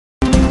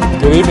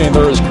Good evening.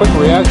 There is quick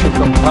reaction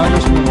from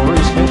Congressman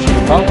Maurice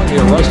Hinchey following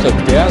the arrest of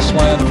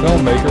Gasland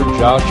filmmaker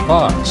Josh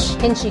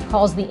Fox. Hinchey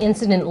calls the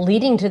incident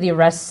leading to the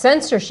arrest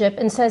censorship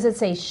and says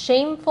it's a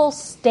shameful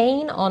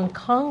stain on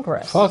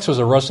Congress. Fox was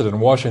arrested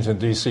in Washington,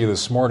 D.C.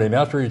 this morning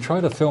after he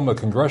tried to film a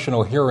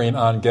congressional hearing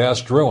on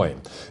gas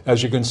drilling.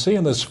 As you can see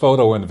in this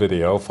photo and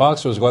video,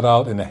 Fox was let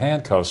out in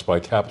handcuffs by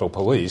Capitol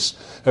Police.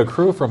 A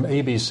crew from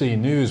ABC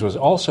News was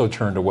also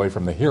turned away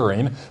from the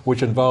hearing,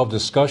 which involved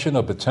discussion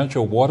of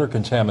potential water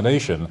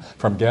contamination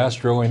from gas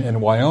drilling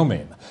in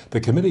Wyoming. The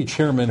committee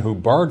chairman who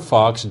barred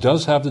Fox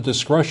does have the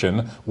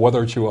discretion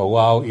whether to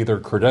allow either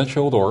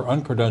credentialed or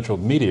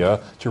uncredentialed media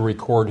to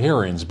record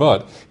hearings,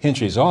 but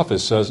Hinchey's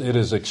office says it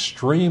is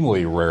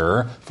extremely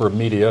rare for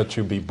media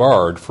to be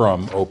barred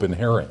from open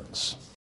hearings.